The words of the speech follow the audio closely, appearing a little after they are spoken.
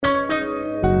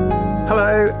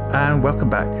and welcome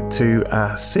back to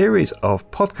a series of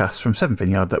podcasts from Seventh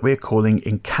Vineyard that we're calling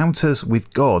Encounters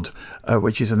with God,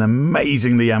 which is an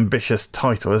amazingly ambitious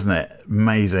title, isn't it?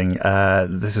 Amazing.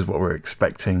 This is what we're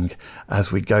expecting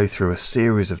as we go through a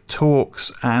series of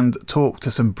talks and talk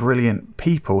to some brilliant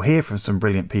people, hear from some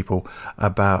brilliant people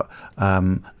about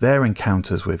their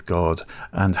encounters with God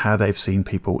and how they've seen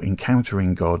people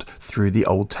encountering God through the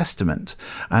Old Testament.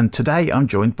 And today I'm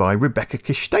joined by Rebecca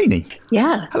Kishtaney.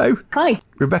 Yeah. Hello. Hi.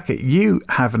 Rebecca, you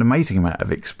have an amazing amount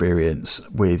of experience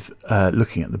with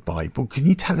looking at the Bible. Can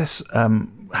you tell us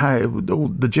how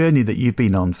the journey that you've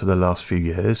been on for the last few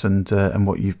years and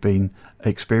what you've been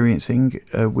experiencing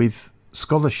with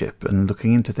scholarship and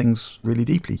looking into things really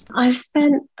deeply? I've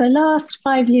spent the last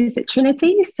 5 years at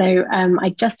Trinity. So I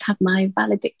just had my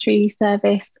valedictory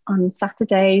service on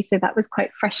Saturday. So that was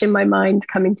quite fresh in my mind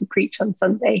coming to preach on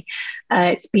Sunday.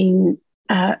 It's been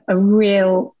a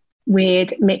real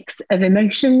weird mix of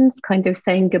emotions, kind of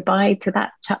saying goodbye to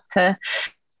that chapter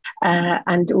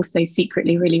and also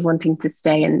secretly really wanting to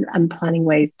stay and planning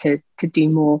ways to do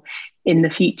more in the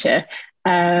future.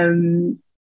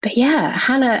 But yeah,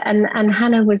 Hannah and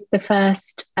Hannah was the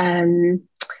first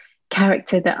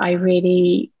character that I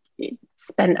really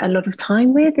spent a lot of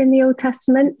time with in the Old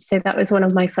Testament. So that was one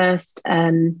of my first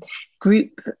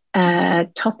group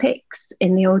topics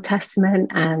in the Old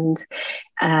Testament, and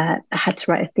I had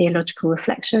to write a theological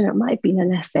reflection. It might have been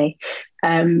an essay.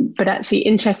 But actually,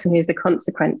 interestingly, as a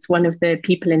consequence, one of the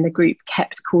people in the group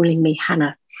kept calling me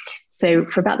Hannah. So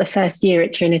for about the first year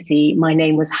at Trinity, my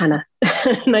name was Hannah.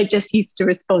 And I just used to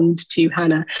respond to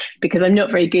Hannah because I'm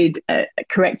not very good at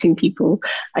correcting people.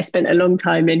 I spent a long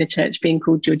time in a church being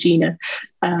called Georgina.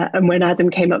 And when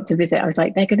Adam came up to visit, I was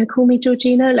like, they're going to call me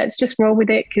Georgina. Let's just roll with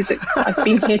it because I've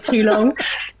been here too long.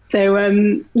 So,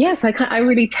 yes, I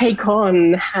really take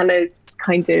on Hannah's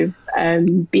kind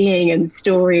of being and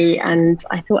story. And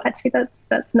I thought, actually,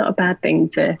 that's not a bad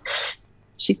thing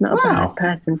she's not a bad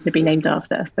person to be named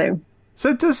after.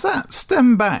 So does that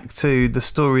stem back to the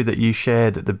story that you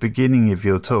shared at the beginning of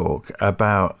your talk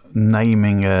about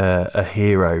naming a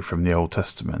hero from the Old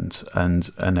Testament,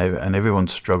 and everyone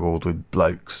struggled with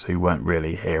blokes who weren't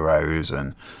really heroes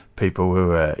and people who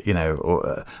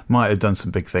were, might have done some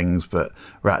big things but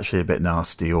were actually a bit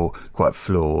nasty or quite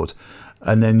flawed,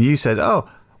 and then you said, "Oh,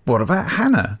 what about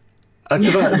Hannah?"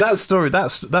 Because that story,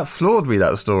 that floored me.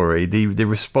 That story, the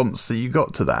response that you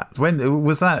got to that. When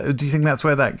was that? Do you think that's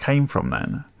where that came from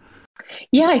then?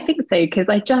 Yeah, I think so, because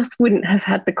I just wouldn't have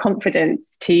had the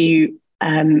confidence to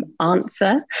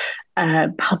answer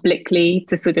publicly,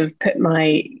 to sort of put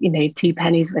my 2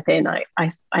 pennies within.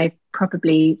 I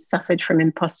probably suffered from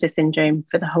imposter syndrome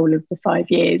for the whole of the 5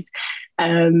 years.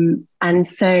 And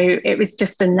so it was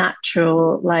just a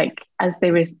natural, like, as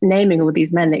they were naming all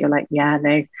these men that you're like, yeah,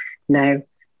 no. I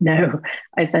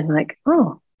was then like,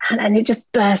 oh, Hannah, and it just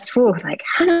burst forth like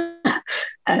Hannah.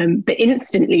 But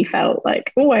instantly felt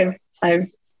like, oh, I've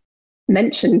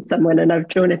mentioned someone and I've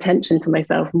drawn attention to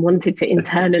myself and wanted to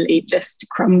internally just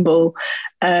crumble.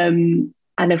 And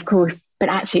of course, but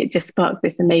actually it just sparked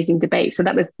this amazing debate. So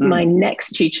that was my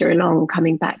next tutor along,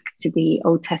 coming back to the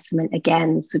Old Testament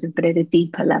again, sort of, but at a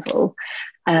deeper level.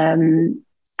 And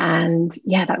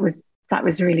yeah, that was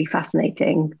really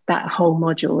fascinating. That whole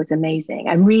module was amazing.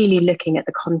 And really looking at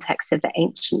the context of the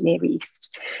ancient Near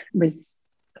East was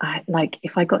like,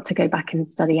 if I got to go back and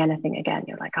study anything again,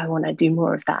 you're like, I want to do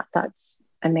more of that. That's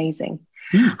amazing.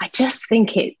 I just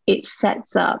think it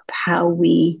sets up how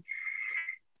we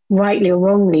rightly or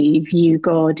wrongly view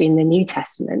God in the New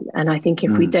Testament. And I think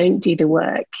if we don't do the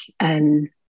work,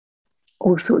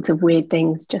 all sorts of weird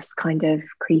things just kind of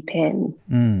creep in.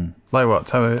 Like what?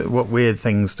 Tell me, what weird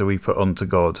things do we put onto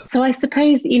God? So I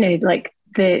suppose, like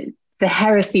the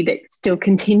heresy that still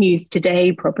continues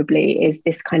today probably is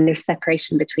this kind of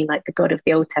separation between like the God of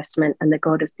the Old Testament and the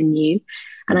God of the New.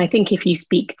 And I think if you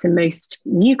speak to most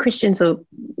new Christians, or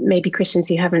maybe Christians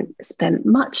who haven't spent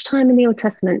much time in the Old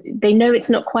Testament, they know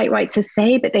it's not quite right to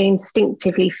say, but they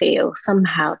instinctively feel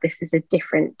somehow this is a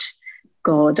different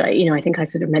God. I think I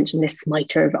sort of mentioned this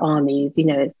smiter of armies.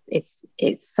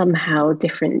 It's somehow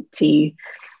different to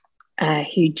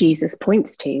who Jesus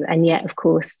points to. And yet, of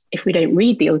course, if we don't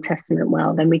read the Old Testament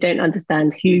well, then we don't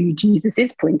understand who Jesus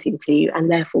is pointing to, and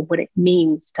therefore what it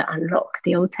means to unlock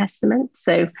the Old Testament.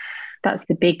 So that's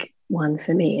the big one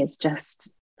for me, is just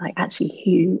like, actually,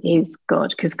 who is God?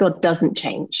 Because God doesn't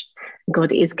change.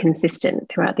 God is consistent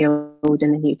throughout the Old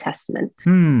and the New Testament.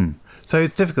 So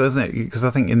it's difficult, isn't it? Because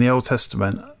I think in the Old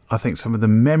Testament, I think some of the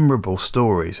memorable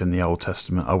stories in the Old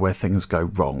Testament are where things go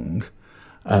wrong.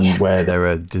 and where there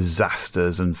are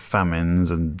disasters and famines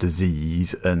and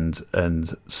disease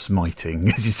and smiting,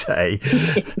 as you say.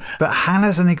 But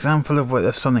Hannah's an example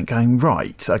of something going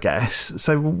right, I guess.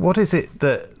 So what is it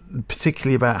that,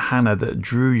 particularly about Hannah, that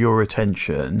drew your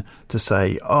attention to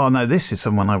say, oh no, this is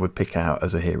someone I would pick out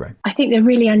as a hero? I think the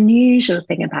really unusual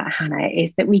thing about Hannah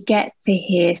is that we get to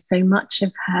hear so much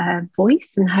of her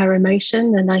voice and her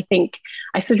emotion. And I think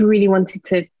I sort of really wanted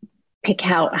to pick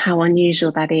out how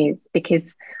unusual that is,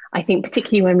 because I think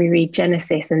particularly when we read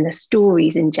Genesis and the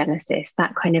stories in Genesis,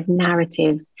 that kind of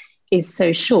narrative is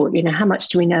so short. You know, how much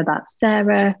do we know about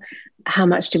Sarah? How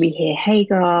much do we hear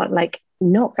Hagar? Like,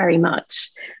 not very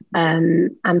much.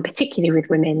 And particularly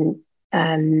with women,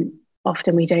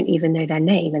 often we don't even know their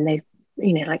name. And they've,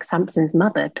 you know, like Samson's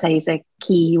mother plays a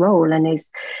key role and is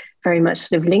very much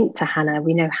sort of linked to Hannah.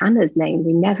 We know Hannah's name.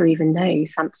 We never even know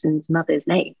Samson's mother's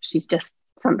name. She's just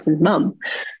Samson's mum.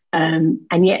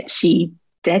 And yet she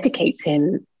dedicates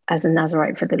him as a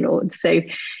Nazarite for the Lord. So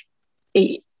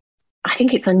I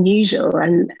think it's unusual.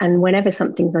 And whenever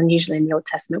something's unusual in the Old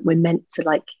Testament, we're meant to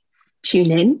like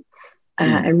tune in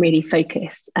and really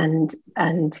focus and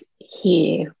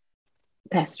hear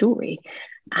their story.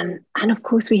 And of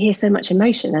course, we hear so much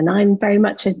emotion. And I'm very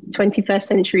much a 21st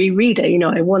century reader. You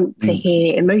know, I want to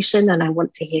hear emotion and I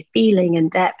want to hear feeling and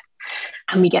depth.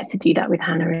 And we get to do that with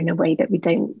Hannah in a way that we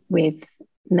don't with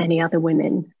many other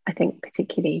women, I think,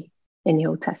 particularly in the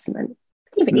Old Testament.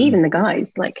 Even the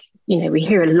guys, like, you know, we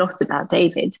hear a lot about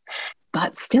David,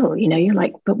 but still, you know, you're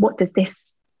like, but what does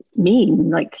this mean?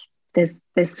 Like, there's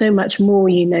so much more,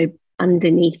 you know,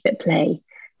 underneath at play,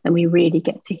 and we really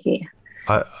get to hear.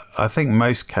 I think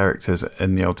most characters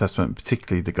in the Old Testament,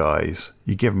 particularly the guys,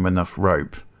 you give them enough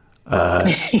rope.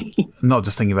 Not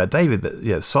just thinking about David,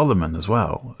 but Solomon as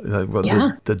well.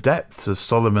 The depths of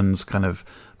Solomon's kind of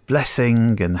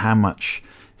blessing and how much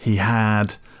he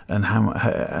had and how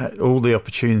all the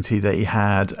opportunity that he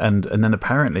had, and then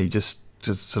apparently just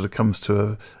sort of comes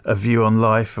to a view on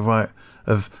life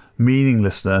of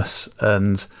meaninglessness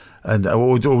and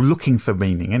or looking for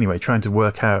meaning anyway, trying to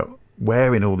work out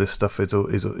where in all this stuff is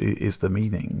the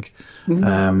meaning.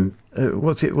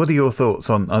 What are your thoughts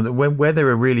on where there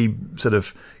are really sort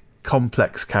of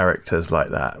complex characters like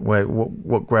that?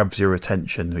 What grabs your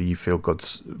attention? Where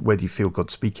do you feel God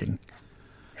speaking?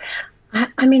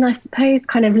 I mean, I suppose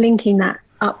kind of linking that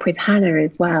up with Hannah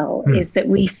as well is that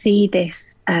we see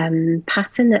this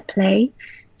pattern at play.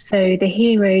 So the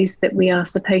heroes that we are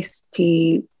supposed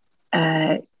to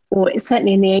or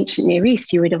certainly in the ancient Near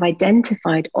East, you would have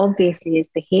identified obviously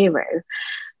as the hero,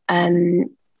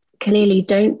 clearly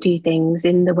don't do things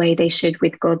in the way they should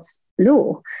with God's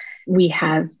law. We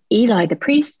have Eli the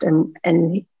priest, and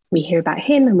we hear about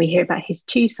him, and we hear about his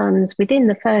two sons within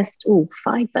the first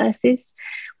 5 verses.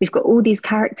 We've got all these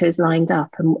characters lined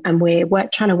up, and we're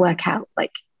trying to work out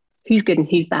like who's good and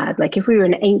who's bad. Like if we were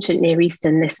an ancient Near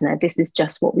Eastern listener, this is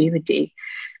just what we would do.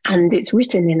 And it's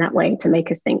written in that way to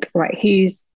make us think, right,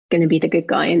 who's going to be the good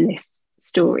guy in this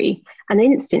story? And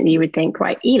instantly you would think,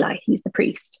 right, Eli, he's the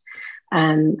priest.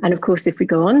 And of course, if we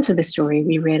go on to the story,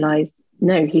 we realize,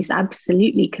 no, he's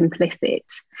absolutely complicit.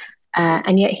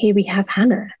 And yet here we have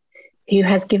Hannah, who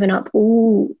has given up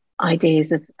all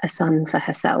ideas of a son for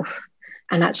herself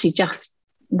and actually just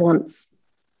wants,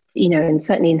 you know, and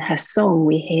certainly in her song,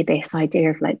 we hear this idea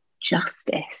of like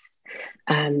justice.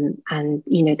 And,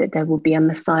 you know, that there will be a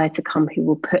Messiah to come who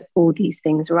will put all these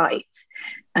things right.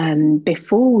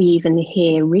 Before we even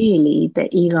hear really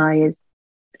that Eli is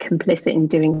complicit in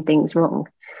doing things wrong,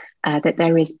 that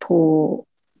there is poor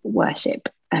worship,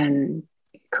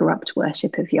 corrupt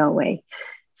worship of Yahweh.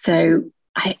 So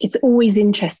it's always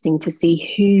interesting to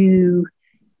see who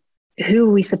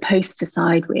are we supposed to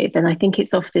side with. And I think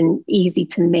it's often easy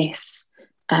to miss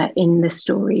in the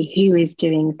story who is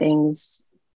doing things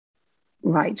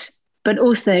right, but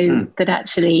also that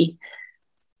actually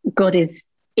God is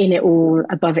in it all,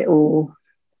 above it all,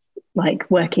 like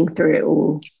working through it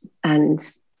all, and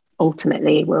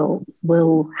ultimately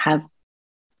will have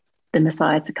the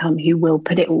Messiah to come who will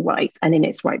put it all right and in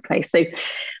its right place. So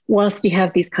whilst you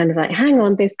have these kind of like, hang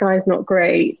on, this guy's not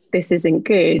great, this isn't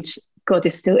good, God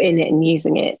is still in it and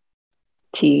using it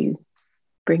to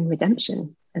bring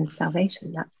redemption and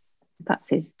salvation. That's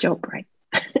his job, right?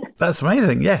 That's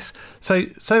amazing. Yes. So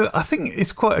I think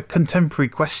it's quite a contemporary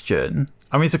question.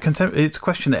 I mean, it's a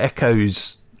question that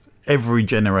echoes every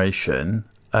generation.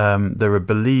 There are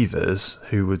believers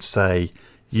who would say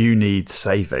you need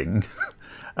saving,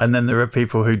 and then there are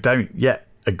people who don't yet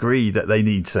agree that they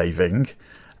need saving,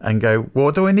 and go, well,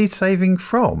 what do I need saving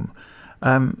from?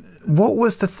 What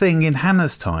was the thing in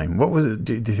Hannah's time? What was it?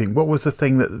 Do you think? What was the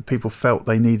thing that people felt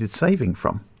they needed saving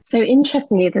from? So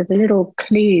interestingly, there's a little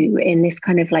clue in this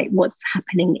kind of like what's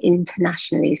happening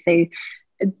internationally. So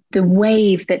the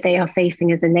wave that they are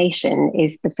facing as a nation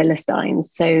is the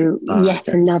Philistines. So yet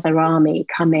another army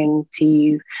coming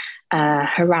to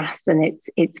harass, and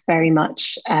it's very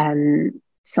much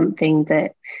something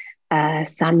that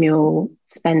Samuel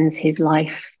spends his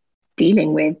life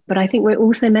dealing with. But I think we're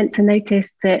also meant to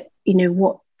notice that, you know,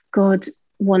 what God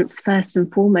wants first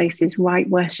and foremost is right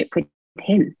worship with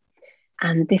him.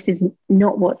 And this is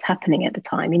not what's happening at the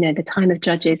time. You know, the time of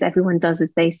Judges, everyone does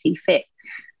as they see fit.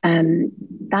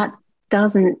 That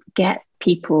doesn't get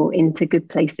people into good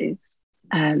places.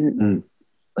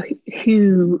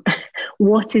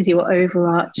 What is your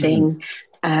overarching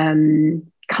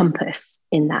compass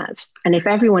in that? And if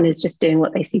everyone is just doing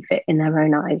what they see fit in their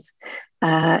own eyes,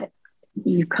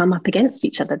 you come up against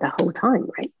each other the whole time,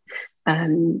 right?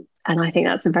 And I think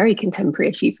that's a very contemporary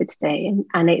issue for today.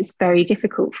 And it's very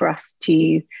difficult for us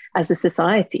to, as a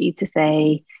society, to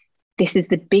say, this is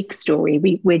the big story.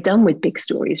 We're done with big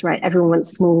stories, right? Everyone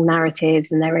wants small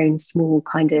narratives and their own small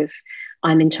kind of,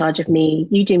 I'm in charge of me,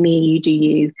 you do me, you do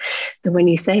you. So when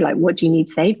you say, like, what do you need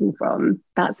saving from?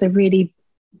 That's a really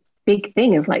big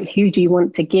thing of like, who do you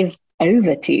want to give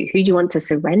over to? Who do you want to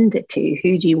surrender to?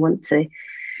 Who do you want to,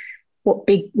 what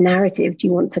big narrative do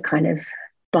you want to kind of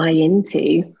buy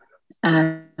into?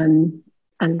 And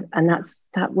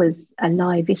that was a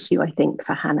live issue, I think,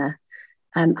 for Hannah,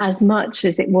 as much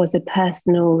as it was a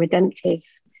personal redemptive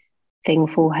thing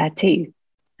for her too.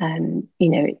 You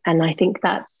know, and I think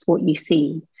that's what you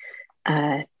see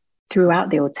throughout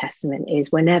the Old Testament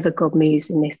is whenever God moves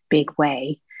in this big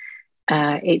way,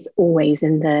 it's always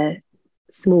in the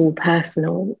small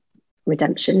personal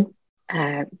redemption.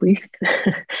 Ruth,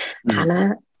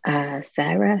 Hannah,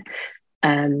 Sarah,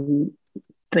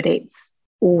 but it's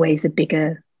always a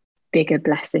bigger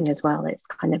blessing as well. It's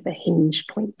kind of a hinge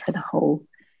point for the whole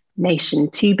nation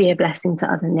to be a blessing to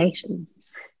other nations.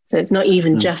 So it's not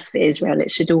even just for Israel.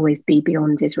 It should always be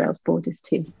beyond Israel's borders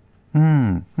too.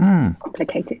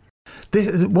 Complicated.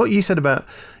 What you said about,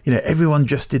 you know, everyone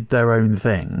just did their own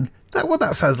thing.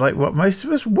 That sounds like what most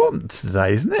of us want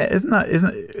today, isn't it? Isn't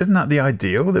that the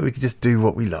ideal, that we could just do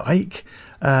what we like?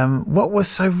 What was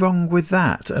so wrong with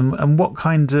that? And what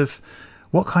kind of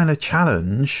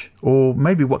challenge, or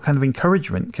maybe what kind of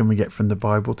encouragement can we get from the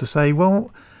Bible to say,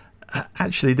 well,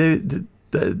 actually, there's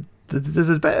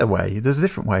a better way, there's a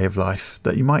different way of life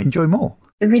that you might enjoy more?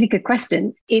 It's a really good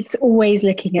question. It's always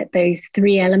looking at those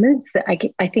three elements that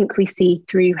I think we see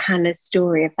through Hannah's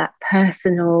story, of that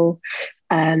personal,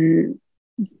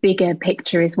 bigger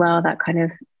picture as well, that kind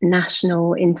of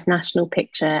national, international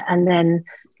picture, and then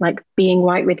like being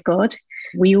right with God.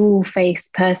 We all face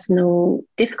personal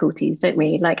difficulties, don't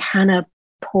we? Like Hannah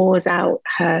pours out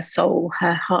her soul,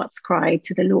 her heart's cry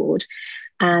to the Lord.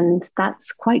 And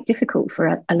that's quite difficult for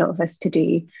a lot of us to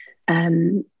do,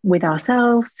 with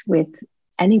ourselves, with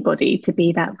anybody, to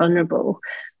be that vulnerable.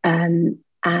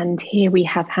 And here we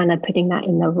have Hannah putting that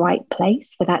in the right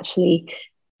place, that actually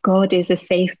God is a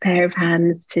safe pair of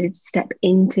hands to step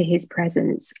into his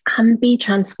presence and be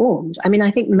transformed. I mean, I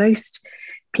think most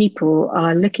people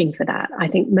are looking for that. I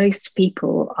think most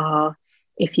people are,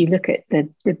 if you look at the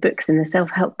books and the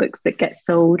self-help books that get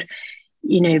sold,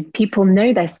 you know, people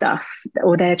know their stuff,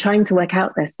 or they're trying to work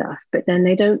out their stuff, but then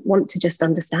they don't want to just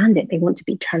understand it. They want to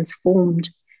be transformed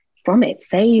from it,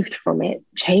 saved from it,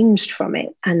 changed from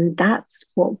it. And that's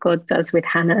what God does with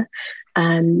Hannah.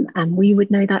 And we would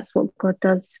know that's what God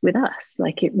does with us.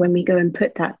 Like when we go and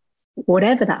put that,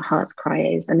 whatever that heart's cry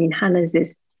is. I mean, Hannah's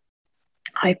is,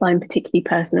 I find, particularly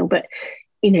personal, but,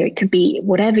 you know, it could be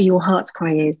whatever your heart's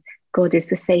cry is. God is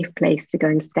the safe place to go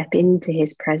and step into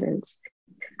his presence.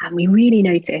 And we really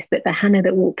notice that the Hannah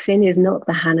that walks in is not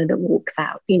the Hannah that walks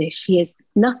out. You know, she is,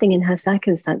 nothing in her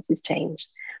circumstances change,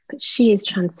 but she is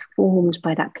transformed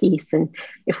by that peace. And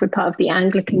if we're part of the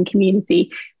Anglican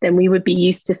community, then we would be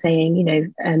used to saying, you know,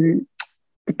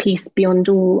 the peace beyond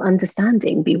all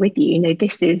understanding be with you. You know,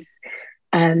 this is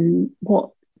what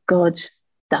God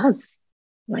does.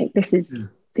 Like this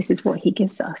is what he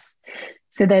gives us.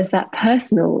 So there's that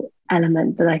personal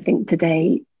element that I think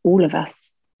today all of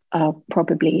us are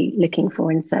probably looking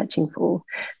for and searching for.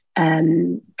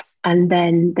 And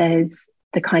then there's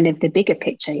the kind of the bigger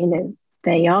picture. You know,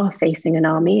 they are facing an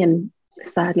army, and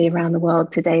sadly around the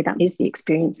world today, that is the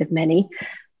experience of many.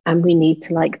 And we need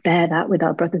to like bear that with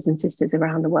our brothers and sisters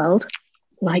around the world,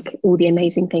 like all the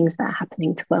amazing things that are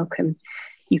happening to welcome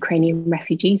Ukrainian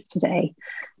refugees today.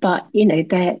 But, you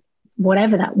know,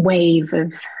 whatever that wave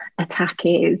of attack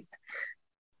is,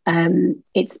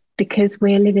 It's because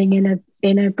we're living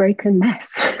in a broken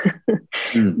mess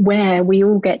where we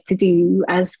all get to do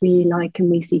as we like and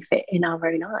we see fit in our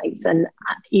own eyes. And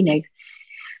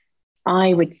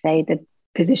I would say the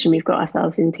position we've got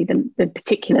ourselves into, the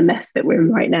particular mess that we're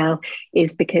in right now,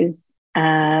 is because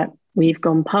we've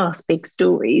gone past big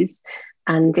stories,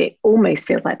 and it almost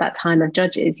feels like that time of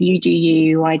Judges. You do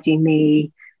you, I do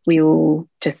me. We all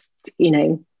just,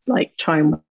 like try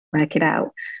and work it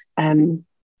out.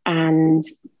 And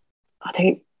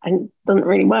it doesn't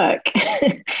really work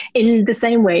in the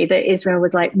same way that Israel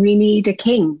was like, we need a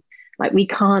king. Like, we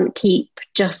can't keep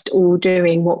just all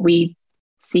doing what we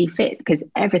see fit, because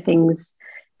everything's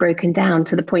broken down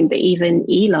to the point that even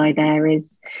Eli there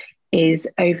is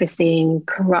overseeing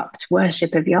corrupt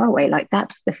worship of Yahweh. Like,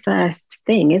 that's the first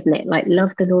thing, isn't it? Like,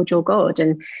 love the Lord your God.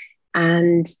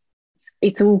 And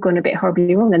it's all gone a bit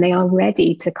horribly wrong, and they are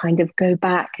ready to kind of go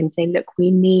back and say, look,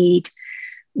 we need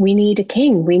a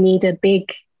king. We need a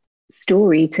big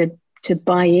story to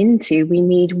buy into. We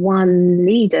need one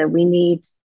leader. We need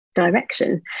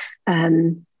direction.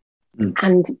 And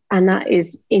that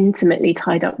is intimately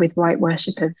tied up with right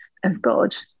worship of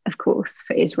God, of course,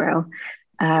 for Israel,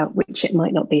 which it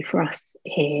might not be for us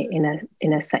here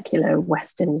in a secular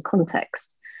Western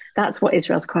context. That's what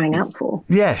Israel's crying out for.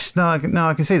 Yes, I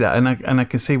can see that, and I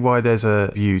can see why there's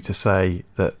a view to say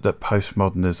that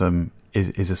postmodernism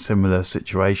is a similar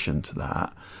situation to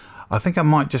that. I think I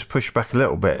might just push back a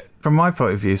little bit from my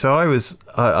point of view. So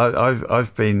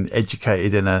I've been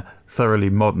educated in a thoroughly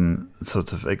modern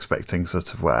sort of expecting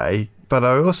sort of way, but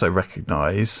I also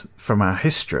recognise from our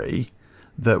history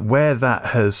that where that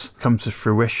has come to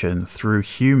fruition through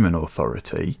human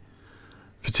authority,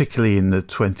 particularly in the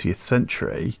 20th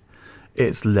century,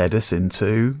 it's led us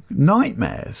into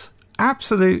nightmares,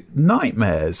 absolute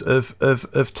nightmares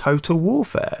of total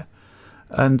warfare.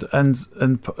 And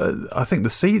I think the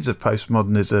seeds of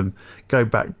postmodernism go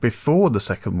back before the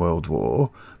Second World War,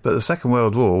 but the Second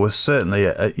World War was certainly,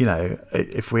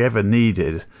 if we ever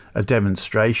needed a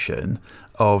demonstration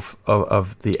of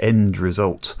the end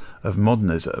result of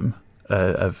modernism,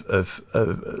 of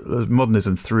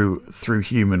modernism through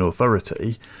human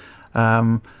authority,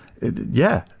 why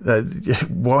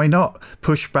not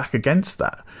push back against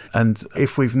that? And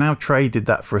if we've now traded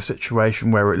that for a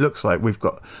situation where it looks like we've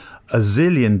got a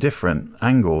zillion different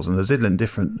angles and a zillion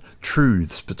different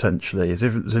truths, potentially, a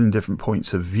zillion different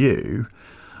points of view,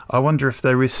 I wonder if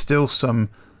there is still some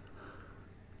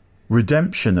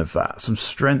redemption of that, some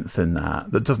strength in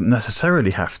that doesn't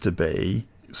necessarily have to be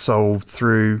solved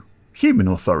through human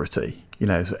authority.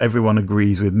 So everyone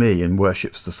agrees with me and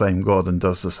worships the same God and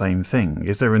does the same thing.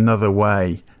 Is there another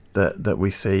way that we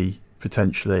see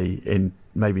potentially in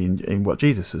what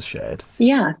Jesus has shared?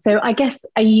 Yeah. So I guess,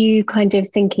 are you kind of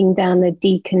thinking down the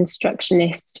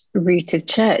deconstructionist route of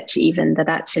church, even, that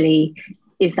actually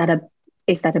is that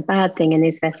a bad thing? And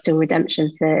is there still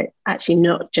redemption for actually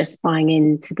not just buying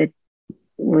into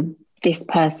this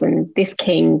person, this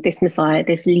king, this Messiah,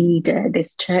 this leader,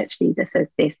 this church leader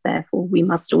says this, therefore we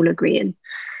must all agree and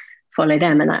follow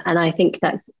them? And I think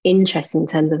that's interesting in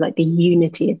terms of like the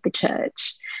unity of the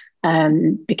church,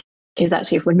 because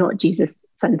actually, if we're not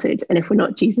Jesus-centered and if we're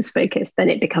not Jesus-focused, then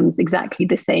it becomes exactly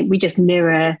the same. We just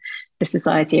mirror the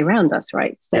society around us,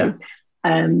 right? So,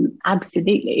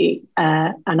 absolutely.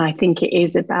 And I think it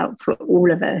is about, for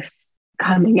all of us,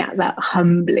 coming at that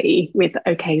humbly with,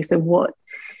 okay, so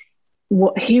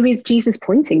who is Jesus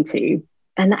pointing to?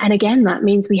 And again, that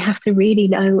means we have to really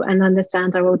know and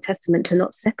understand our Old Testament to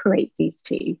not separate these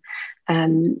two.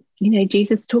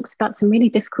 Jesus talks about some really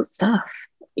difficult stuff.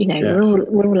 We're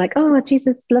all like, oh,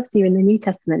 Jesus loves you in the New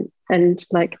Testament, and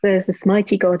like there's this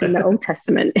mighty God in the Old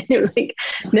Testament. Like,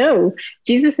 no,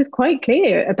 Jesus is quite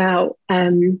clear about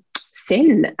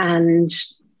sin and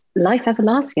life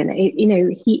everlasting.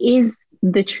 He is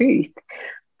the truth,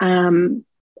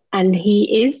 and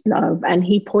he is love, and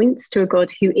he points to a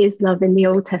God who is love in the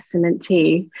Old Testament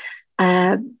too.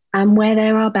 And where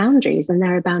there are boundaries, and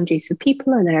there are boundaries for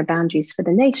people, and there are boundaries for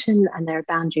the nation, and there are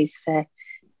boundaries for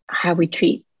how we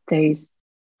treat those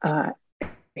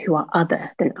who are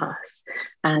other than us.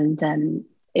 And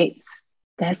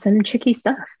there's some tricky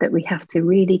stuff that we have to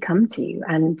really come to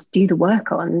and do the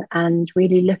work on, and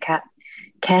really look at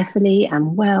carefully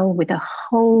and well, with a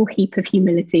whole heap of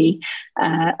humility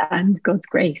and God's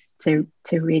grace to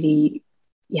really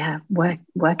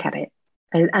work at it.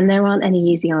 And there aren't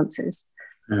any easy answers.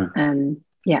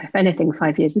 If anything,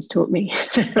 5 years has taught me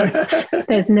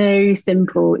there's no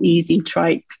simple, easy,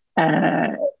 trite,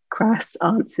 crass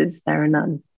answers. There are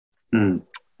none.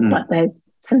 But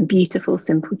there's some beautiful,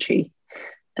 simple truth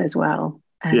as well.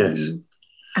 Yes.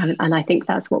 And I think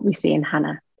that's what we see in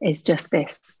Hannah, is just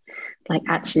this, like,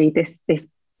 actually this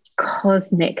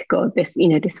cosmic God,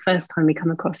 this first time we come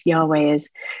across Yahweh as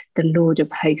the Lord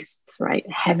of hosts, right?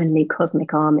 Heavenly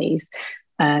cosmic armies.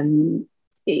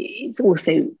 It's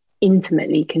also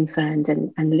intimately concerned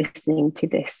and listening to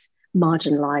this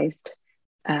marginalized,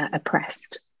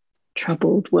 oppressed,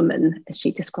 troubled woman, as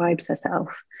she describes herself.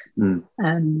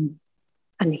 And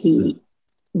he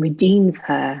redeems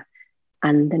her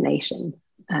and the nation,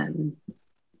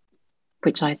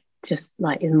 which I just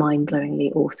like is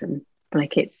mind-blowingly awesome.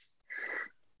 Like, it's,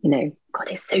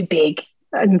 God is so big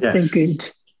and so good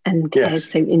and cares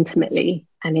so intimately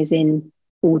and is in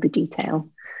all the detail.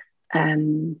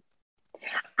 And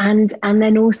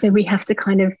then also we have to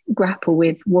kind of grapple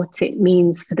with what it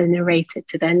means for the narrator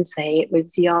to then say it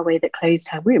was Yahweh that closed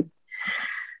her womb.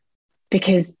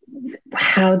 Because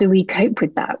how do we cope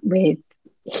with that, with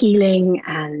healing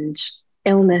and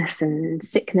illness and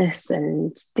sickness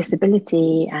and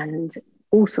disability and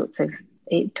all sorts of,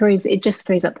 it just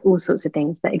throws up all sorts of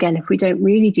things that, again, if we don't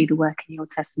really do the work in the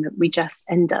Old Testament, we just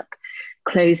end up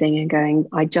closing and going,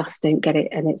 I just don't get it,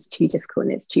 and it's too difficult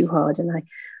and it's too hard, and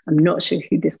I'm not sure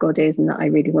who this God is and that I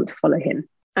really want to follow him.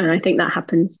 And I think that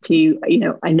happens to,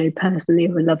 I know personally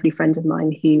of a lovely friend of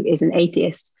mine who is an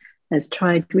atheist, has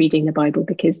tried reading the Bible,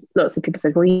 because lots of people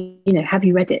said, well, have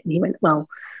you read it? And he went, well,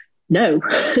 no.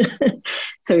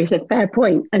 So he said, fair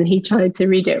point. And he tried to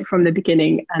read it from the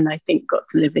beginning, and I think got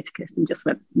to Leviticus and just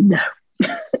went, no,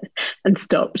 and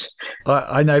stopped.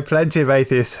 I know plenty of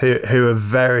atheists who are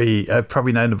very,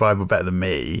 probably known the Bible better than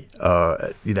me,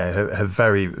 have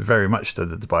very, very much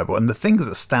studied the Bible. And the things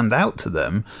that stand out to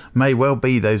them may well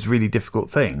be those really difficult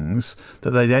things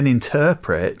that they then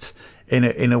interpret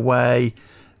in a way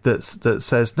that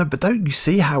says, no, but don't you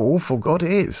see how awful God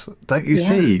is? Don't you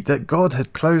see that God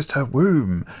had closed her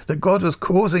womb, that God was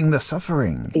causing the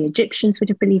suffering? The Egyptians would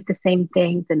have believed the same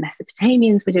thing. The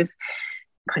Mesopotamians would have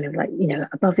kind of like,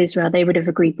 above Israel, they would have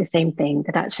agreed the same thing,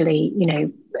 that actually,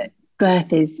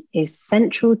 birth is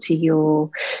central to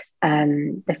your,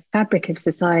 the fabric of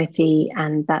society,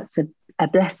 and that's a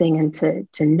blessing, and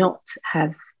to not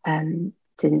have,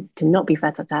 to not be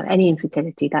fertile, to have any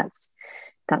infertility, that's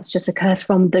just a curse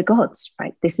from the gods,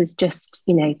 right? This is just,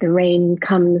 the rain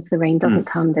comes, the rain doesn't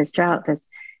come, there's drought, there's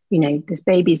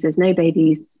babies, there's no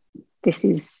babies. This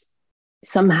is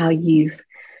somehow you've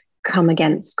come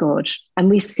against God. And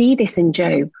we see this in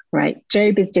Job, right?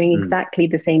 Job is doing exactly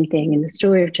the same thing. In the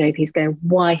story of Job, he's going,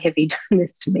 why have you done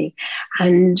this to me?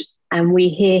 And we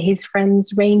hear his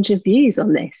friends' range of views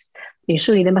on this.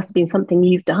 Surely there must have been something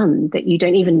you've done that you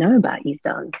don't even know about you've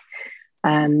done.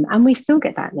 And we still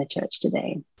get that in the church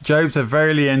today. Job's a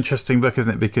very interesting book,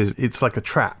 isn't it? Because it's like a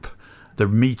trap. The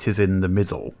meat is in the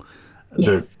middle.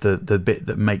 Yes. The bit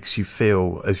that makes you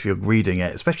feel as you're reading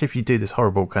it, especially if you do this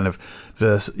horrible kind of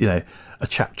verse, a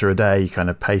chapter a day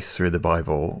kind of pace through the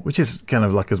Bible, which is kind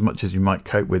of like as much as you might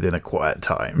cope with in a quiet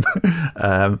time.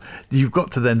 You've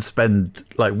got to then spend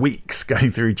like weeks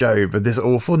going through Job and this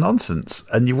awful nonsense,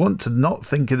 and you want to not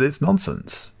think of it's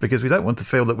nonsense, because we don't want to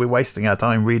feel that we're wasting our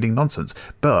time reading nonsense.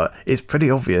 But it's pretty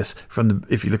obvious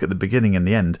if you look at the beginning and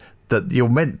the end, that you're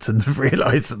meant to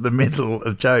realise that the middle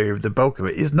of Job, the bulk of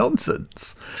it, is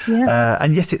nonsense. Yeah.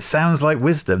 And yet it sounds like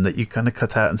wisdom that you kind of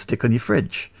cut out and stick on your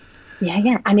fridge.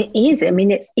 Yeah. And it is. I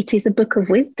mean, it is a book of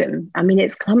wisdom. I mean,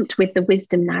 it's clumped with the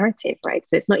wisdom narrative, right?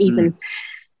 So it's not even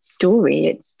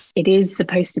story. It is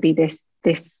supposed to be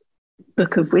this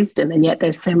book of wisdom, and yet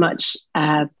there's so much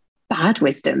bad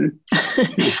wisdom.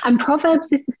 And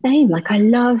Proverbs is the same. Like,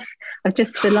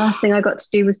 the last thing I got to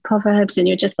do was Proverbs, and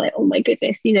you're just like, oh my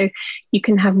goodness, you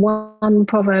can have one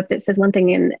proverb that says one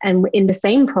thing, and in the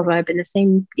same proverb, in the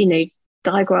same,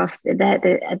 digraph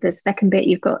there, at the second bit,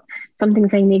 you've got something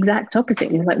saying the exact opposite.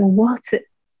 And you're like, well,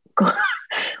 God,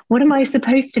 what am I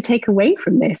supposed to take away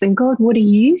from this? And God, what are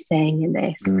you saying in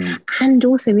this? And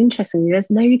also, interestingly, there's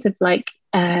loads of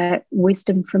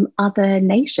wisdom from other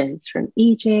nations, from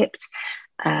Egypt,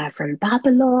 from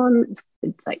Babylon.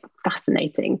 It's like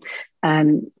fascinating.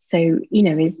 So,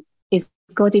 is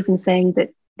God even saying that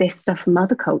this stuff from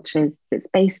other cultures that's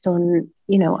based on,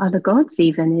 other gods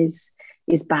even is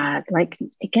bad? Like,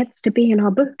 it gets to be in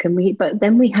our book, but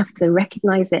then we have to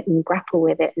recognize it and grapple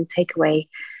with it and take away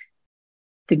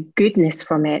the goodness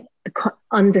from it,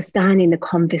 understanding the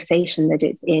conversation that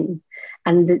it's in.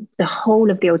 And the whole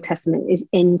of the Old Testament is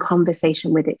in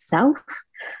conversation with itself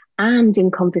and in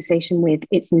conversation with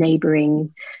its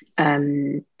neighboring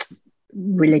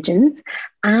religions,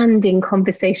 and in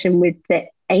conversation with the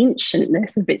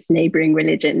ancientness of its neighboring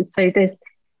religions. So there's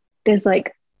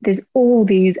all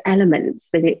these elements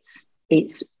that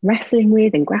it's wrestling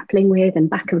with and grappling with and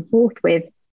back and forth with,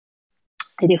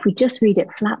 that if we just read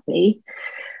it flatly,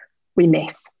 we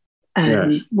miss,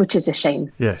 yes. which is a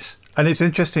shame. Yes. And it's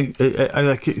interesting,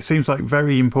 it seems like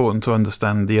very important to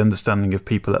understand the understanding of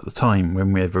people at the time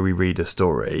whenever we read a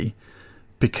story,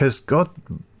 because God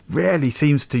rarely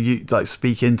seems to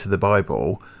speak into the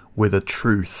Bible with a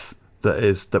truth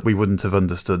that we wouldn't have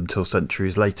understood until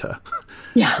centuries later.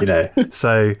 Yeah.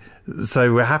 So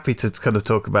we're happy to kind of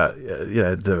talk about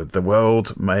the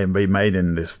world may be made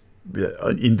in this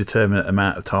indeterminate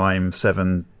amount of time,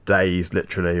 7 days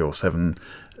literally, or 7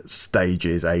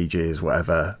 stages, ages,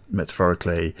 whatever,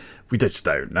 metaphorically. We just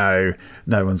don't know.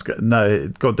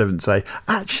 God didn't say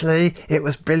actually it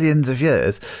was billions of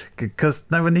years, because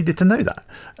no one needed to know that.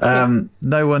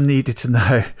 No one needed to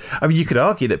know. I mean, you could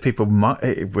argue that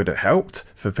it would have helped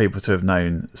for people to have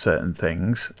known certain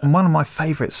things. And one of my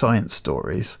favourite science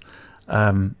stories,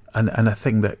 and a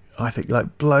thing that I think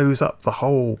like blows up the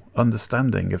whole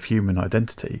understanding of human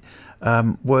identity,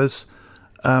 was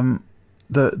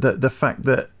the fact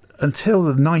that until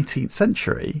the 19th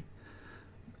century,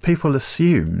 people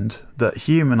assumed that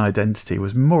human identity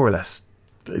was more or less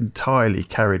entirely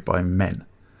carried by men,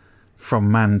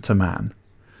 from man to man,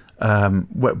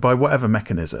 by whatever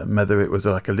mechanism, whether it was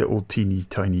like a little teeny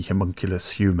tiny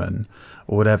homunculus human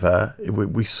or whatever.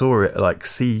 We saw it like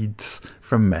seeds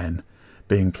from men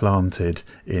being planted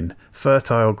in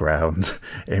fertile ground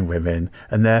in women,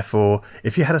 and therefore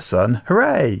if you had a son,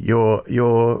 hooray,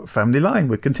 your family line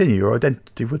would continue, your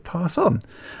identity would pass on.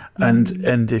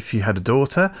 And if you had a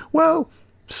daughter, well,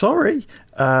 sorry,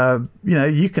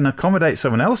 you can accommodate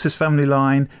someone else's family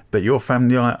line, but your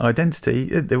family identity,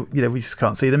 we just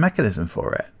can't see the mechanism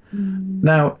for it.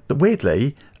 Now,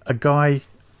 weirdly, do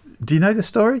you know the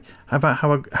story about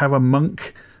how a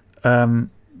monk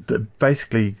that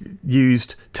basically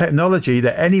used technology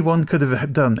that anyone could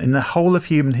have done in the whole of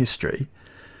human history?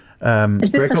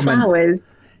 Is this the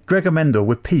flowers? Gregor Mendel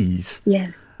with peas.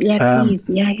 Yes, peas,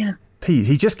 yeah. Peas.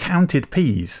 He just counted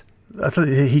peas.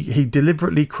 He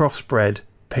deliberately crossbred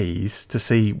peas to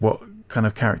see what kind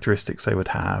of characteristics they would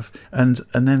have, and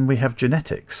then we have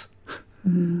genetics,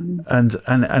 and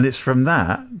it's from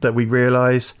that we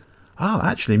realise,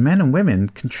 actually, men and women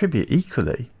contribute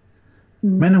equally.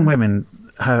 Men and women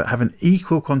have an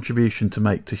equal contribution to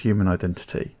make to human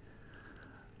identity.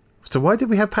 So why did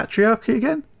we have patriarchy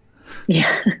again?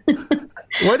 Yeah.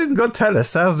 Why didn't God tell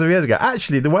us thousands of years ago,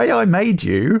 actually, the way I made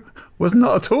you was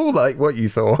not at all like what you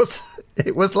thought.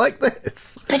 It was like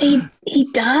this. But he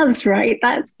does, right?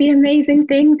 That's the amazing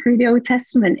thing through the Old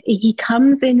Testament. He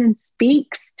comes in and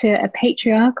speaks to a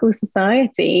patriarchal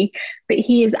society, but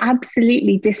he is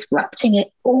absolutely disrupting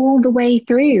it all the way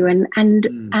through.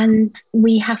 And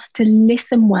we have to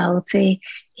listen well to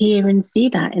hear and see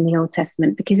that in the Old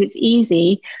Testament, because it's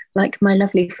easy, like my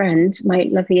lovely friend, my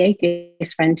lovely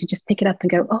atheist friend, to just pick it up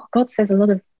and go, oh, God says a lot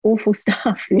of awful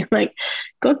stuff. And you're like,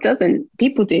 God doesn't,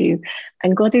 people do.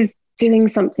 And God is doing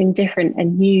something different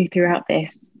and new throughout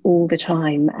this all the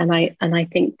time. And I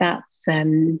think that's,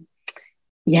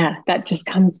 that just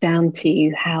comes down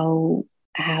to how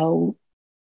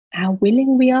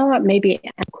willing we are. Maybe,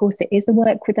 of course, it is a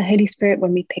work with the Holy Spirit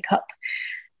when we pick up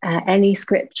any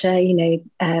scripture,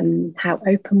 how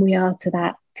open we are to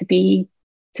that, to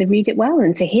read it well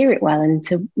and to hear it well and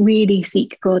to really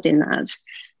seek God in that,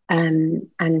 and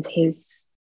his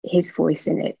voice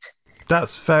in it.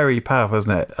 That's very powerful,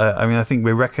 isn't it? I think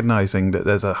we're recognising that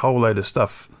there's a whole load of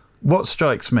stuff. What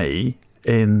strikes me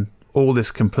in all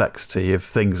this complexity of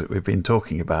things that we've been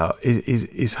talking about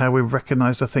is how we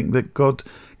recognise, I think, that God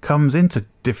comes into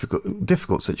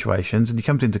difficult situations, and he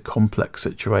comes into complex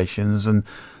situations and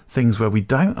things where we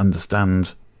don't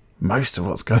understand most of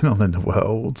what's going on in the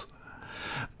world.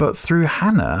 But through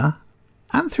Hannah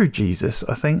and through Jesus,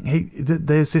 I think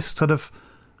there's this sort of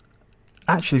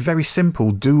actually very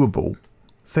simple, doable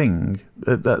thing,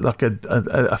 like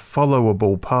a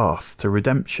followable path to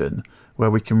redemption,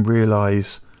 where we can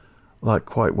realise like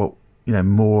quite what,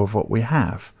 more of what we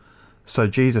have. So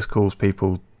Jesus calls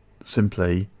people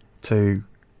simply to,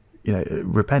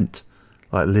 repent,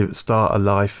 like start a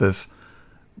life of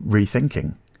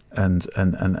rethinking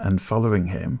and following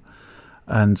him.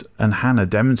 And Hannah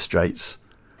demonstrates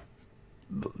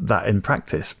that in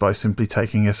practice by simply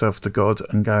taking herself to God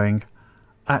and going,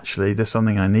 actually, there's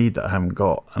something I need that I haven't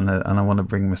got, and I want to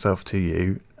bring myself to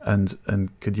you, and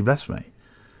could you bless me?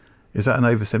 Is that an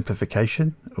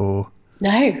oversimplification, or?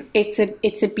 No, it's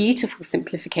a beautiful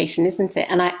simplification, isn't it?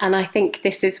 And I think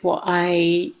this is what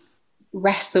I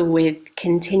wrestle with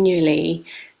continually,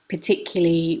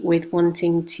 particularly with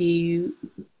wanting to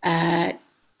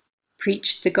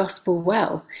preach the gospel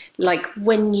well. Like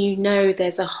when you know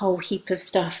there's a whole heap of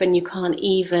stuff and you can't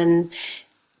even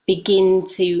begin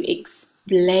to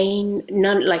explain,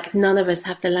 none of us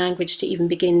have the language to even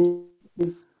begin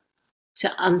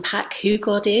to unpack who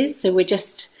God is. So we're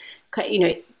just,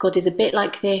 God is a bit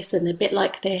like this and a bit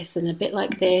like this and a bit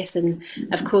like this. And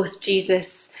of course,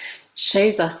 Jesus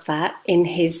shows us that in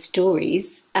his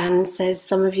stories and says,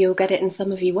 some of you will get it and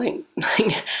some of you won't.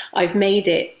 I've made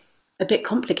it a bit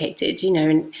complicated,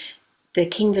 and the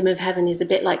kingdom of heaven is a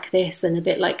bit like this and a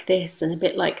bit like this and a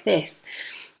bit like this.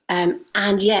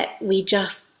 And yet we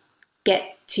just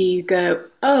get to go,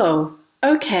 oh,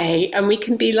 okay. And we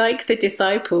can be like the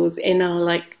disciples in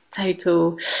our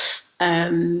total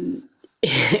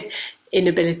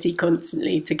inability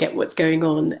constantly to get what's going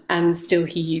on, and still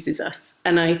he uses us.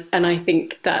 And I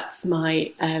think that's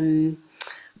my,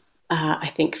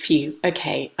 I think, phew,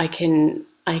 okay, I can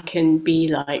be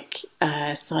like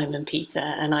Simon Peter,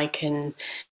 and I can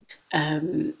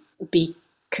be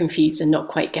confused and not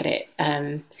quite get it.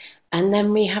 And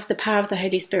then we have the power of the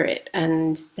Holy Spirit,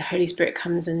 and the Holy Spirit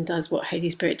comes and does what Holy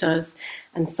Spirit does,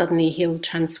 and suddenly he'll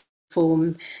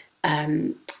transform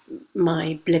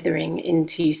my blithering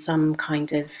into some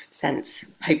kind of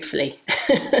sense, hopefully.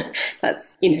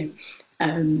 That's,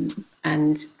 and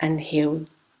he'll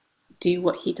do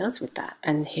what he does with that,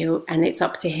 and it's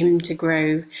up to him to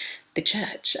grow the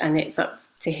church, and it's up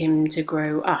to him to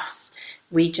grow us.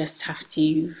 We just have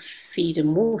to feed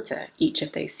and water each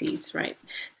of those seeds, right?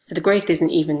 So the growth isn't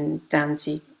even down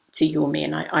to you or me,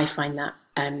 and I find that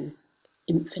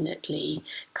infinitely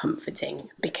comforting,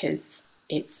 because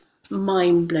it's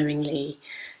mind-blowingly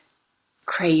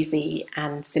crazy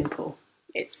and simple.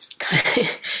 It's kind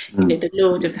of, the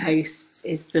Lord of Hosts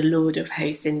is the Lord of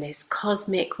Hosts in this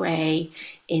cosmic way,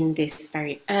 in this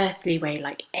very earthly way,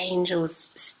 like angels,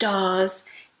 stars,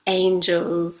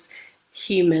 angels,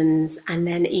 humans, and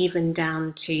then even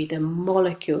down to the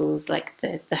molecules, like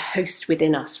the host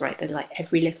within us, right? They're like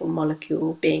every little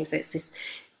molecule being. So it's this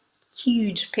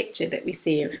huge picture that we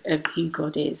see of who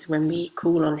God is when we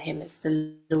call on him as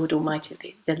the Lord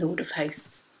Almighty, the Lord of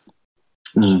Hosts.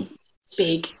 He's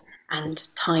big and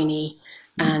tiny,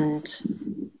 and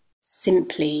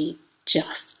simply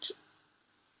just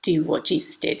do what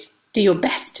Jesus did. Do your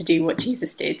best to do what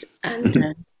Jesus did,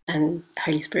 and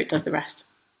Holy Spirit does the rest,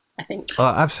 I think.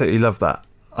 I absolutely love that.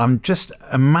 I'm just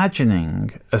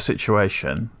imagining a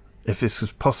situation, if this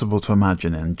is possible to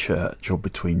imagine in church or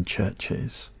between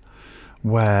churches,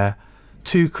 where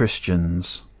two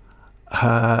Christians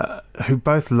who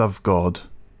both love God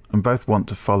and both want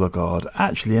to follow God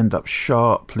actually end up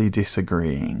sharply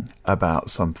disagreeing about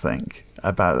something,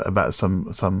 about some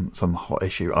hot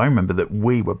issue. I remember that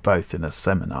we were both in a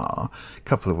seminar a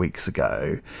couple of weeks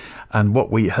ago, and what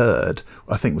we heard,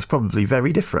 I think, was probably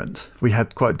very different. We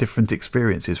had quite different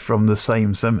experiences from the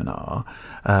same seminar,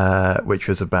 which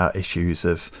was about issues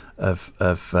of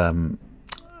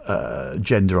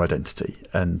gender identity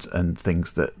and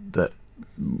things that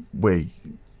we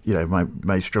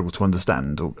may struggle to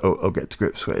understand or get to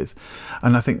grips with.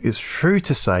 And I think it's true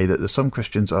to say that some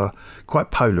Christians are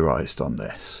quite polarised on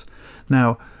this.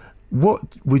 Now,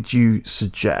 what would you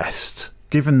suggest,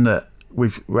 given that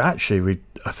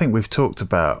I think we've talked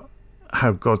about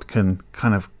how God can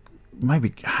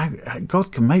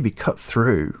God can maybe cut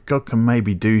through. God can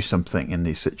maybe do something in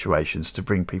these situations to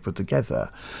bring people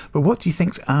together. But what do you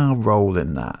think's our role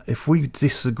in that? If we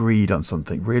disagreed on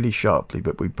something really sharply,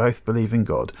 but we both believe in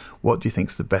God, what do you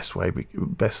think's the best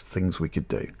things we could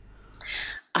do?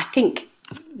 I think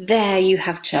there you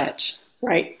have church,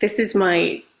 right? This is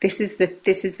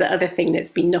the other thing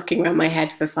that's been knocking around my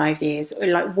head for 5 years.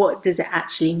 Like, what does it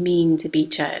actually mean to be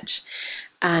church?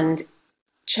 And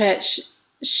church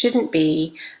shouldn't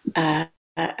be a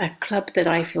club that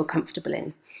I feel comfortable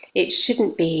in. It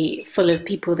shouldn't be full of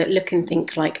people that look and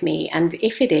think like me. And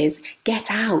if it is, get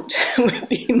out.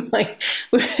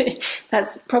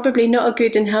 That's probably not a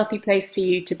good and healthy place for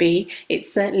you to be.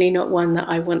 It's certainly not one that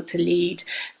I want to lead.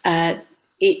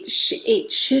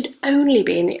 It should only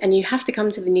be, and you have to come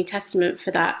to the New Testament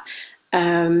for that,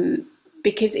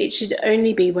 because it should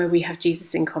only be where we have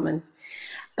Jesus in common.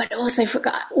 But also,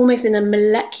 almost in a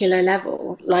molecular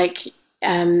level, like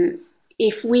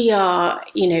if we are,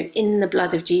 in the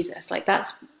blood of Jesus, like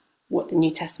that's what the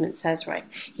New Testament says, right?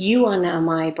 You are now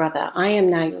my brother. I am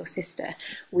now your sister.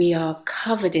 We are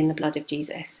covered in the blood of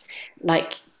Jesus.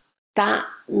 Like, that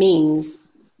means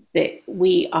that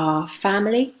we are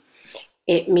family.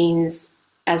 It means,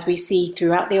 as we see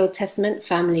throughout the Old Testament,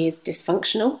 family is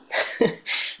dysfunctional.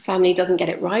 Family doesn't get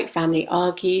it right. Family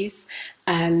argues.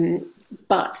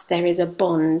 But there is a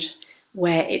bond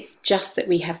where it's just that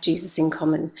we have Jesus in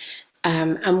common.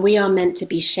 And we are meant to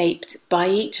be shaped by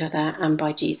each other and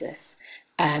by Jesus.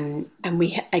 And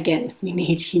we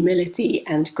need humility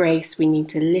and grace. We need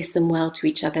to listen well to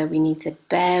each other. We need to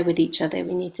bear with each other.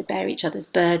 We need to bear each other's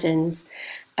burdens.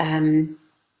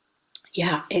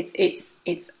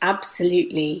 It's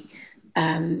absolutely,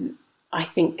 I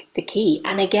think, the key.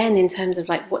 And again, in terms of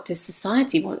like, what does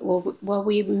society want? Well,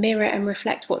 we mirror and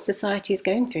reflect what society is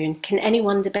going through. And can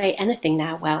anyone debate anything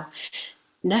now? Well,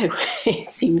 no, it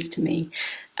seems to me.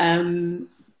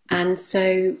 And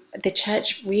so the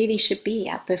church really should be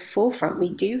at the forefront. We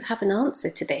do have an answer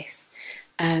to this.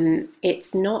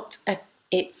 It's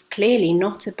clearly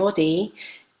not a body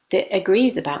that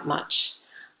agrees about much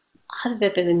other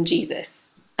than Jesus.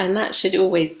 And that should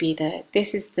always be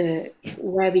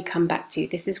where we come back to.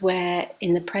 This is where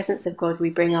in the presence of God we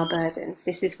bring our burdens.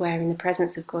 This is where in the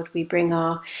presence of God we bring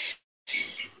our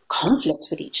conflict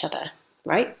with each other,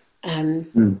 right?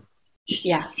 And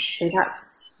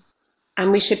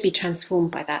we should be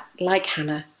transformed by that. Like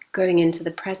Hannah, going into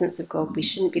the presence of God, we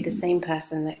shouldn't be the same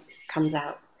person that comes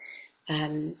out,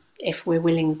 if we're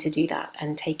willing to do that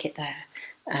and take it there.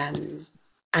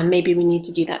 And maybe we need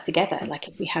to do that together. Like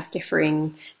if we have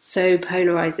differing, so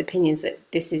polarized opinions, that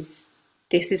this is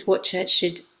what church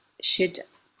should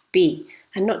be,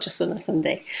 and not just on a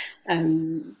Sunday.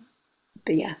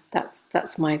 But yeah,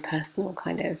 that's my personal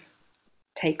kind of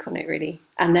take on it, really.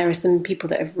 And there are some people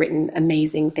that have written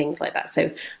amazing things like that.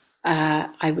 So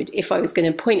I would, if I was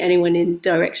going to point anyone in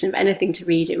direction of anything to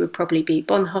read, it would probably be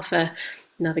Bonhoeffer,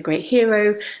 another great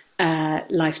hero,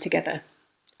 Life Together.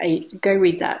 Go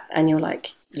read that and you're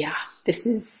like, yeah, this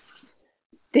is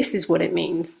what it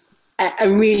means.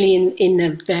 And really in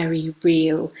a very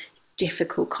real,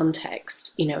 difficult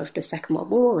context, of the Second World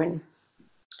War and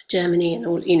Germany and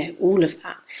all of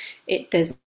that.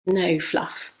 There's no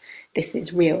fluff. This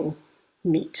is real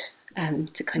meat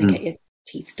to kind of get your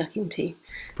teeth stuck into.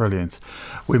 Brilliant.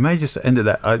 We may just end it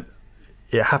there.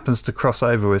 It happens to cross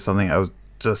over with something I was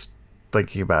just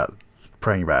thinking about,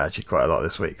 praying about actually quite a lot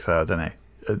this week. So I don't know.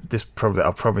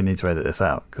 I'll probably need to edit this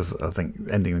out, because I think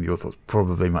ending with your thoughts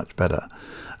probably much better.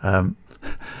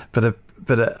 But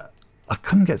I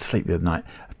couldn't get to sleep the other night.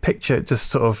 A picture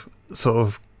just sort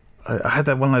of. I had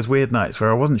one of those weird nights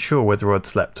where I wasn't sure whether I'd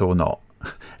slept or not.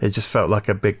 It just felt like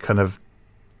a big kind of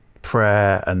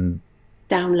prayer and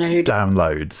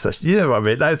download. So, you know what I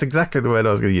mean? That's exactly the word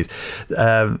I was going to use.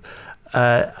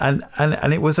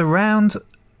 And it was around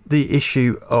the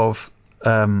issue of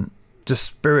just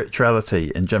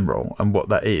spirituality in general and what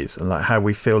that is, and like how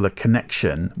we feel a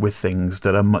connection with things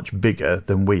that are much bigger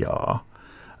than we are.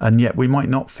 And yet we might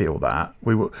not feel that.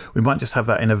 We might just have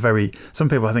that in a very, some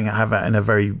people I think have that in a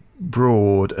very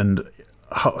broad and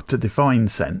hard to define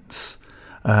sense.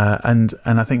 And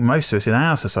I think most of us in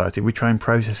our society, we try and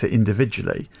process it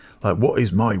individually. Like, what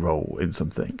is my role in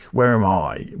something? Where am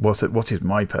I? What is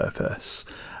my purpose?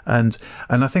 And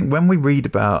I think when we read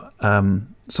about,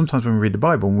 sometimes when we read the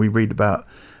Bible, and we read about,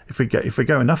 if we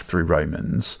go enough through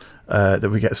Romans, that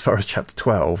we get as far as chapter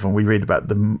 12, and we read about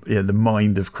the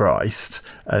mind of Christ,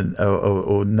 and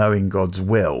or knowing God's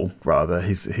will, rather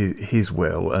his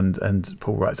will, and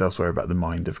Paul writes elsewhere about the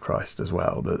mind of Christ as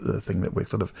well, the thing that we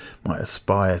sort of might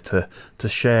aspire to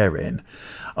share in.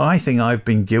 I think I've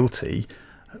been guilty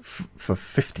for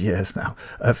 50 years now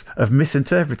of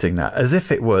misinterpreting that as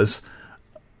if it was,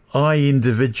 I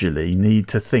individually need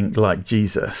to think like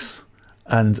Jesus.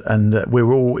 And that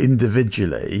we're all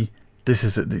individually, this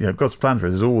is God's plan for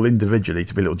us is all individually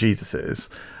to be little Jesuses,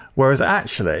 whereas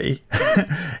actually,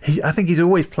 I think He's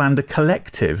always planned a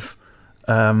collective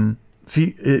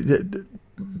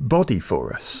body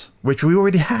for us, which we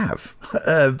already have,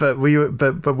 but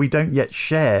we don't yet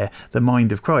share the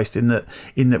mind of Christ. In that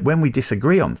when we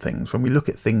disagree on things, when we look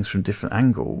at things from different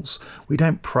angles, we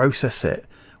don't process it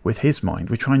with His mind.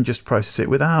 We try and just process it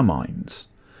with our minds.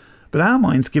 But our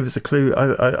minds give us a clue.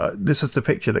 This was the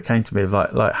picture that came to me of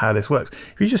like how this works.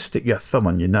 If you just stick your thumb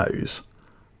on your nose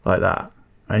like that,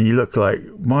 and you look like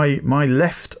my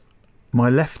left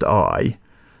eye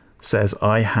says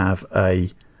I have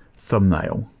a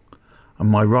thumbnail, and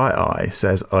my right eye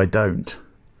says I don't.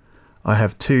 I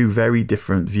have two very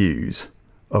different views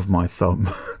of my thumb.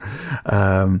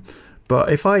 But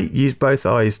if I use both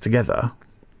eyes together,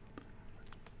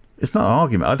 it's not an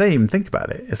argument. I don't even think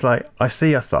about it. It's like I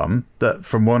see a thumb that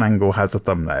from one angle has a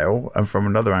thumbnail and from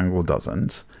another angle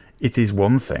doesn't. It is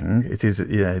one thing. It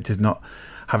is not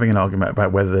having an argument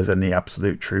about whether there's any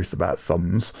absolute truth about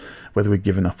thumbs, whether we've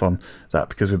given up on that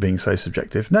because we're being so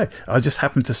subjective. No, I just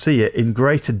happen to see it in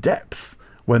greater depth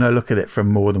when I look at it from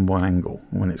more than one angle,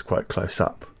 when it's quite close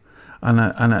up.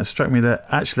 and it struck me that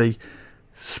actually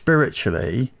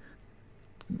spiritually,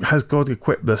 has God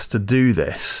equipped us to do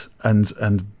this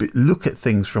and look at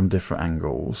things from different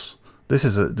angles? This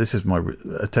is my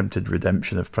attempted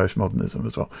redemption of postmodernism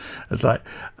as well. It's like,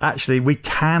 actually, we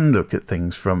can look at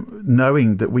things from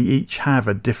knowing that we each have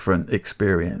a different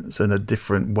experience and a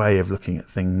different way of looking at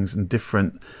things and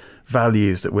different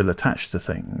values that will attach to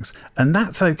things. And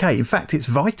that's okay. In fact, it's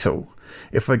vital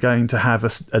if we're going to have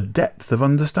a depth of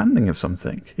understanding of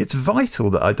something. It's vital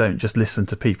that I don't just listen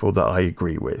to people that I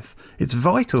agree with. It's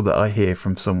vital that I hear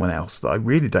from someone else that I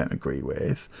really don't agree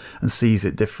with and sees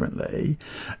it differently.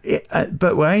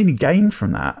 But we're only gained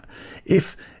from that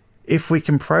if we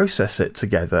can process it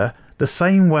together the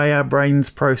same way our brains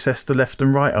process the left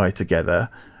and right eye together,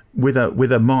 with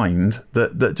a mind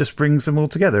that just brings them all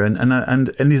together. And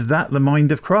is that the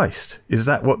mind of Christ? Is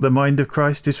that what the mind of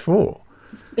Christ is for?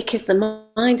 Because the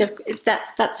mind of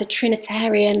that's a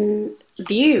Trinitarian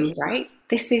view, right?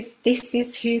 This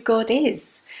is who God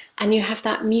is, and you have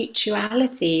that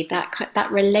mutuality, that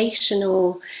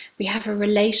relational. We have a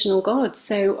relational God,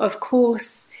 so of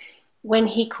course, when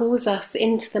He calls us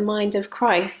into the mind of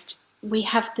Christ, we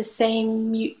have the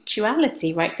same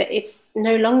mutuality, right? That it's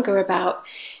no longer about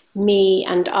me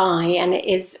and I, and it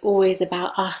is always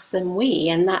about us and we,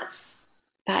 and that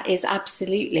is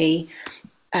absolutely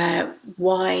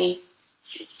why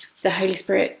the Holy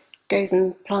Spirit goes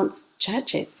and plants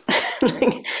churches.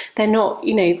 They're not,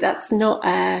 that's not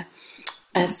a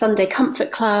Sunday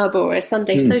comfort club or a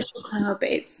Sunday social club.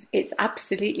 It's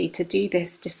absolutely to do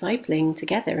this discipling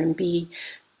together and be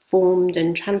formed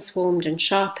and transformed and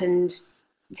sharpened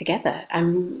together,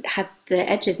 and have the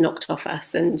edges knocked off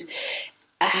us, and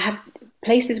have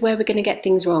places where we're going to get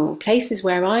things wrong, places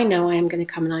where I know I am going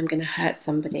to come and I'm going to hurt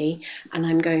somebody, and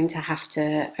I'm going to have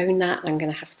to own that. I'm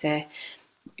going to have to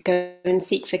go and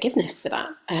seek forgiveness for that.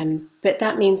 But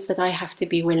that means that I have to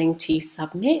be willing to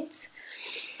submit.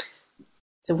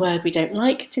 It's a word we don't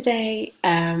like today,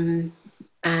 and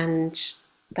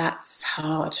that's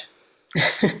hard.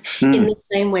 In the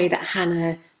same way that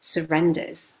Hannah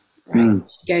surrenders, right?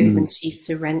 She goes and she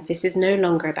surrenders. This is no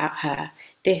longer about her.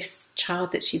 This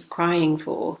child that she's crying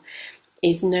for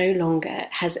is no longer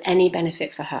has any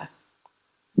benefit for her.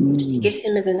 She gives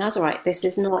him as a Nazarite. This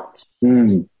is not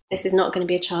going to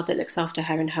be a child that looks after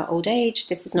her in her old age.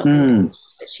 This is not going to be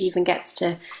that she even gets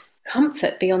to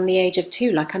comfort beyond the age of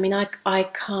 2. Like, I mean, I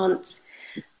can't,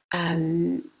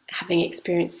 having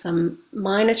experienced some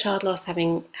minor child loss,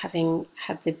 having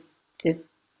had the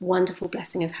wonderful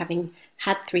blessing of having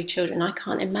had 3 children, I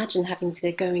can't imagine having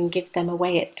to go and give them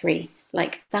away at 3.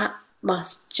 Like, that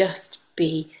must just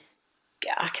be,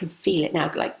 I can feel it now,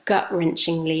 like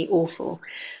gut-wrenchingly awful.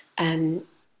 And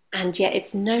yet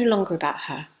it's no longer about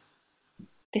her.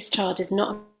 This child is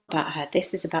not about her.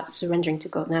 This is about surrendering to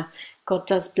God. Now, God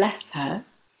does bless her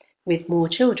with more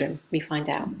children, we find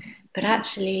out. But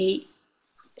actually,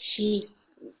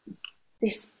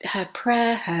 her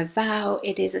prayer, her vow,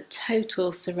 it is a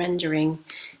total surrendering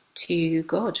to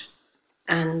God.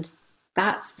 And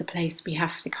that's the place we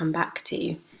have to come back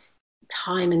to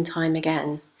time and time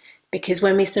again. Because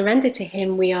when we surrender to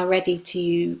Him, we are ready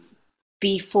to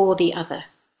be for the other,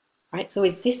 right? So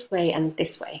it's this way and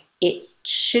this way. It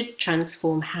should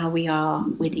transform how we are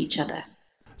with each other.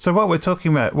 So what you're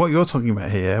talking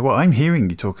about here, what I'm hearing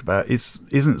you talk about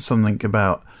isn't something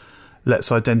about,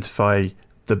 let's identify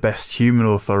the best human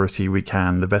authority we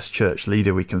can, the best church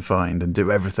leader we can find, and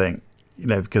do everything,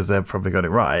 because they've probably got it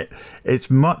right. It's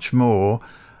much more,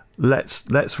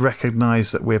 let's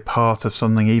recognise that we're part of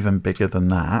something even bigger than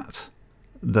that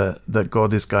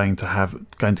God is going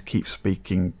to keep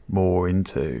speaking more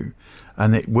into,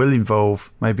 and it will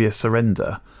involve maybe a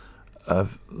surrender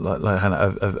of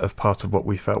of part of what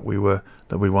we felt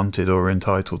that we wanted or were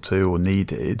entitled to or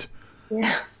needed.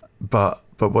 Yeah. But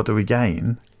what do we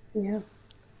gain? Yeah.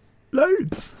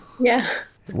 Loads. Yeah.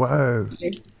 Whoa.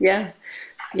 Yeah.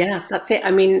 Yeah, that's it.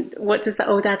 I mean, what does the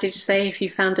old adage say? If you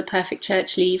found a perfect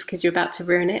church, leave, because you're about to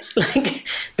ruin it. Like,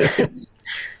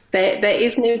 there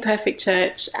is no perfect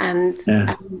church, and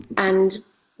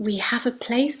we have a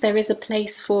place. There is a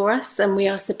place for us, and we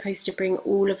are supposed to bring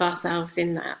all of ourselves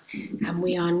in that. And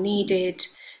we are needed.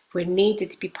 We're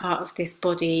needed to be part of this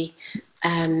body,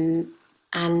 and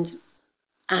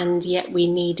yet we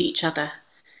need each other.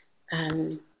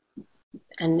 And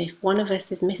if one of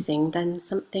us is missing, then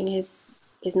something is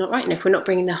not right. And if we're not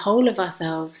bringing the whole of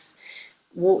ourselves,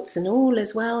 warts and all,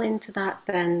 as well into that,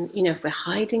 then, if we're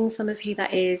hiding some of who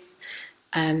that is,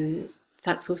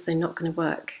 that's also not going to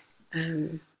work.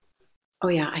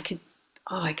 I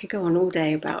could go on all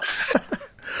day about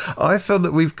I feel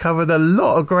that we've covered a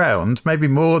lot of ground, maybe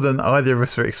more than either of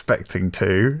us were expecting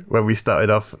to when we started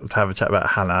off to have a chat about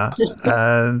Hannah.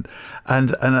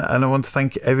 And I want to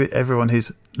thank everyone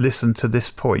who's listened to this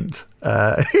point.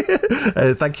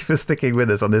 Thank you for sticking with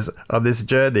us on this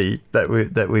journey that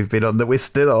we've been on, that we're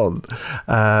still on.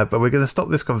 But we're going to stop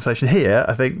this conversation here,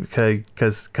 I think,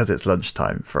 because it's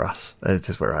lunchtime for us. It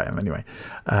is where I am anyway,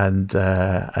 and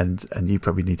you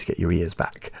probably need to get your ears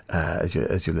back as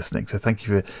you're listening. So thank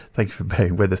you for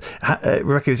being with us.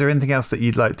 Rebecca, is there anything else that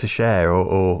you'd like to share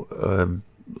or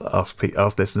ask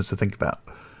listeners to think about?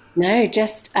 No,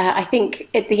 just I think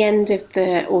at the end of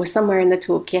or somewhere in the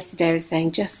talk yesterday, I was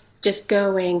saying just go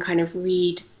away and kind of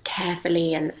read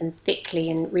carefully and thickly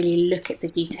and really look at the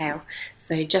detail.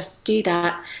 So just do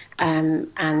that and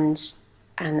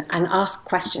ask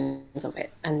questions of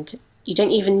it. And you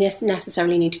don't even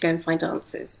necessarily need to go and find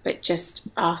answers, but just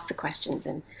ask the questions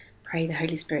and pray the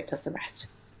Holy Spirit does the rest.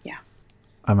 Yeah.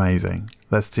 Amazing.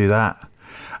 Let's do that.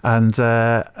 And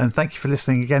thank you for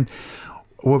listening again.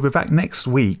 We'll be back next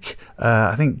week.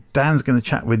 I think Dan's going to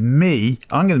chat with me.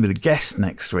 I'm going to be the guest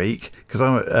next week because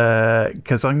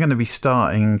I'm going to be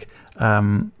starting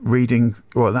reading.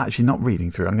 Well, actually, not reading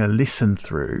through. I'm going to listen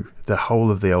through the whole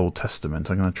of the Old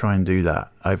Testament. I'm going to try and do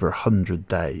that over 100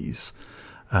 days,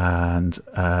 and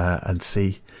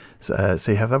see how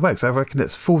that works. I reckon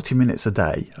it's 40 minutes a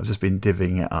day. I've just been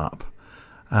divvying it up,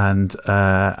 and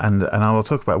I'll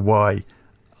talk about why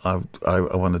I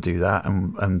want to do that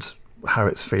and how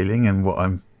it's feeling and what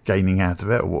I'm gaining out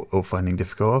of it or finding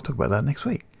difficult. I'll talk about that next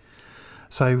week.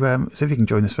 So if you can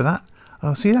join us for that,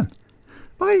 I'll see you then.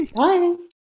 Bye. Bye.